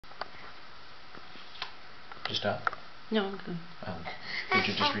Did you stop? No, I'm good. Did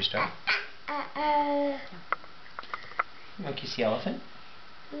you just restart? You want to kiss the elephant?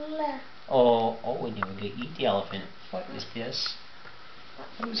 Oh, and you want to eat the elephant. What is this?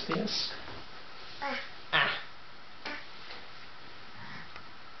 What is this? Ah.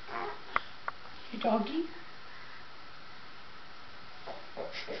 Hey, doggy.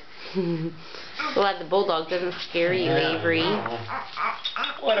 Glad the bulldog doesn't scare you, Avery.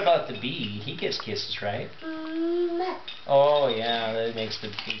 What about the bee? He gets kisses, right? Oh, yeah, that makes the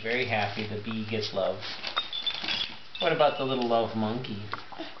bee very happy. The bee gets love. What about the little love monkey?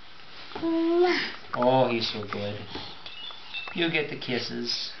 Oh, he's so good. You get the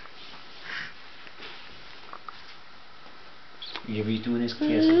kisses. Avery's doing his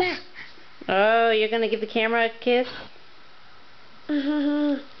kisses. Oh, you're going to give the camera a kiss?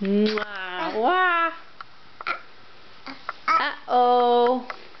 Mwah. Wah. Uh-oh.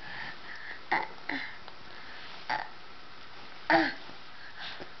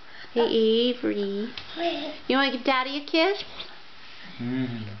 Hey, Avery. You want to give Daddy a kiss?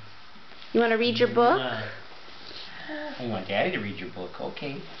 You want to read your book? You want Daddy to read your book?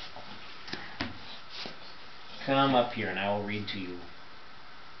 Okay. Come up here and I will read to you.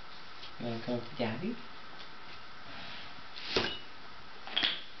 You want to come up to Daddy?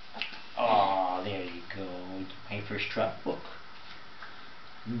 Oh, there you go. My first truck book.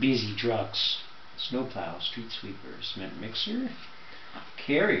 Busy trucks. Snowplow, street sweeper, cement mixer.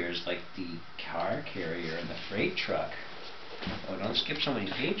 Carriers like the car carrier and the freight truck. Oh, don't skip so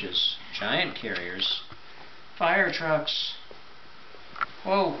many pages. Giant carriers. Fire trucks.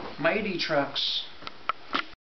 Whoa, mighty trucks.